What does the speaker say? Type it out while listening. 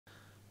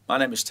My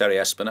name is Terry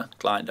Espiner,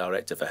 Client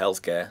Director for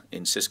Healthcare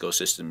in Cisco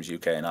Systems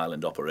UK and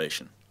Ireland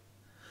Operation.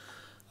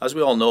 As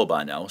we all know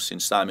by now,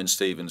 since Simon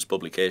Stevens'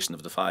 publication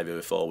of the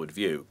 5-year forward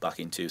view back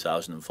in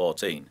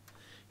 2014,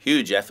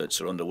 huge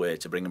efforts are underway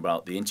to bring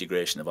about the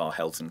integration of our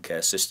health and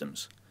care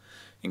systems,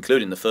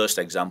 including the first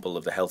example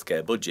of the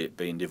healthcare budget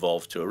being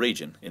devolved to a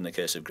region in the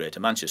case of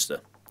Greater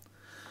Manchester.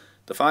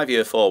 The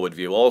 5-year forward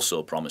view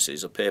also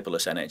promises a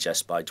paperless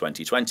NHS by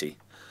 2020,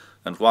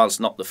 and whilst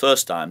not the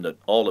first time that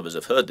all of us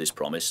have heard this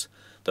promise,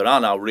 there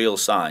are now real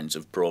signs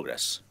of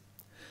progress.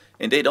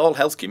 Indeed, all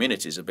health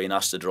communities have been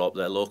asked to draw up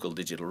their local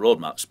digital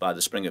roadmaps by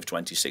the spring of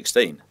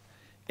 2016,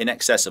 in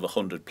excess of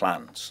 100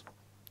 plans.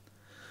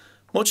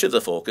 Much of the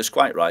focus,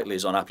 quite rightly,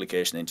 is on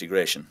application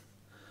integration,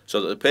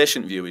 so that the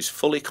patient view is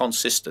fully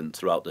consistent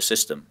throughout the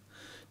system,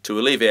 to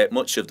alleviate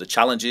much of the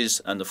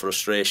challenges and the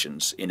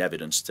frustrations in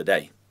evidence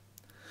today.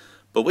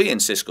 But we in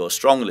Cisco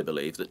strongly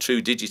believe that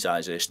true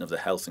digitisation of the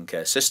health and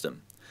care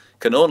system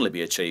can only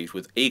be achieved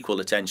with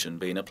equal attention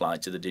being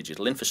applied to the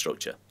digital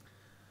infrastructure.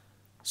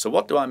 So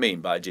what do I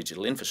mean by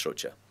digital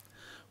infrastructure?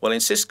 Well,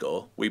 in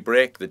Cisco, we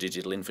break the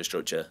digital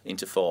infrastructure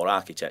into 4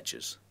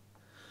 architectures.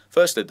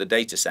 Firstly, the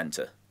data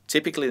centre,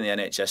 typically in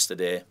the NHS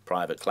today,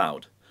 private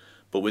cloud,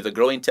 but with a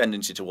growing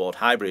tendency toward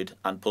hybrid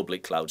and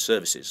public cloud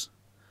services.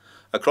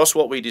 Across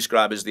what we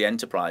describe as the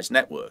enterprise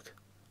network,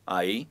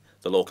 i.e.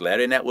 the local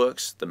area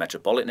networks, the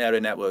metropolitan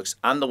area networks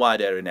and the wide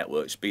area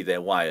networks, be they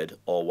wired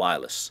or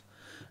wireless.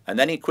 And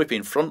then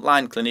equipping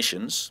frontline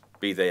clinicians,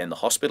 be they in the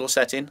hospital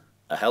setting,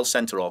 a health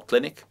centre or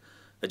clinic,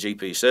 a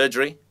GP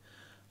surgery,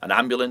 an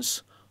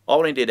ambulance,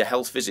 or indeed a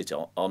health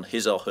visitor on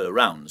his or her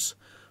rounds,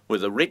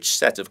 with a rich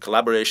set of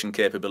collaboration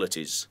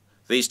capabilities,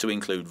 these to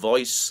include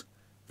voice,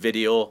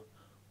 video,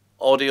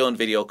 audio and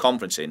video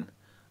conferencing,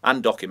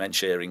 and document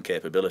sharing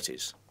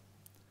capabilities.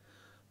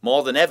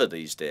 More than ever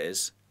these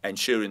days,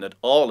 ensuring that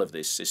all of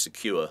this is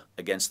secure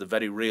against the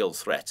very real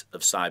threat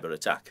of cyber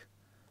attack.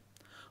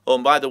 Oh,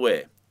 and by the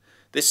way,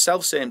 this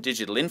self-same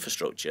digital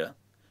infrastructure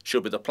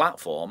should be the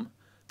platform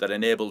that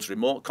enables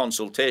remote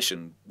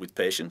consultation with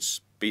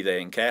patients, be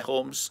they in care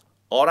homes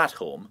or at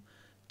home,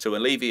 to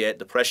alleviate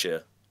the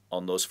pressure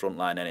on those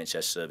frontline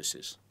NHS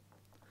services.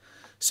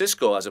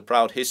 Cisco has a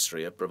proud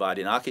history of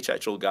providing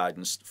architectural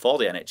guidance for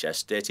the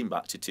NHS dating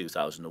back to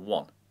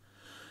 2001.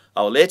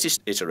 Our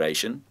latest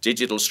iteration,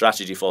 Digital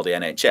Strategy for the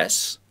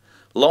NHS,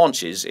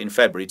 launches in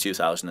February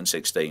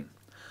 2016.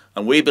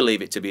 And we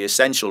believe it to be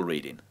essential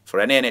reading for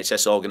any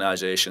NHS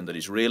organisation that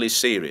is really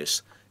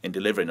serious in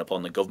delivering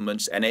upon the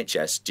government's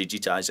NHS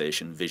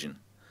digitisation vision.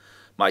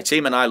 My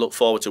team and I look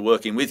forward to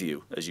working with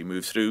you as you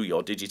move through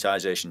your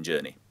digitisation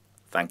journey.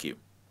 Thank you.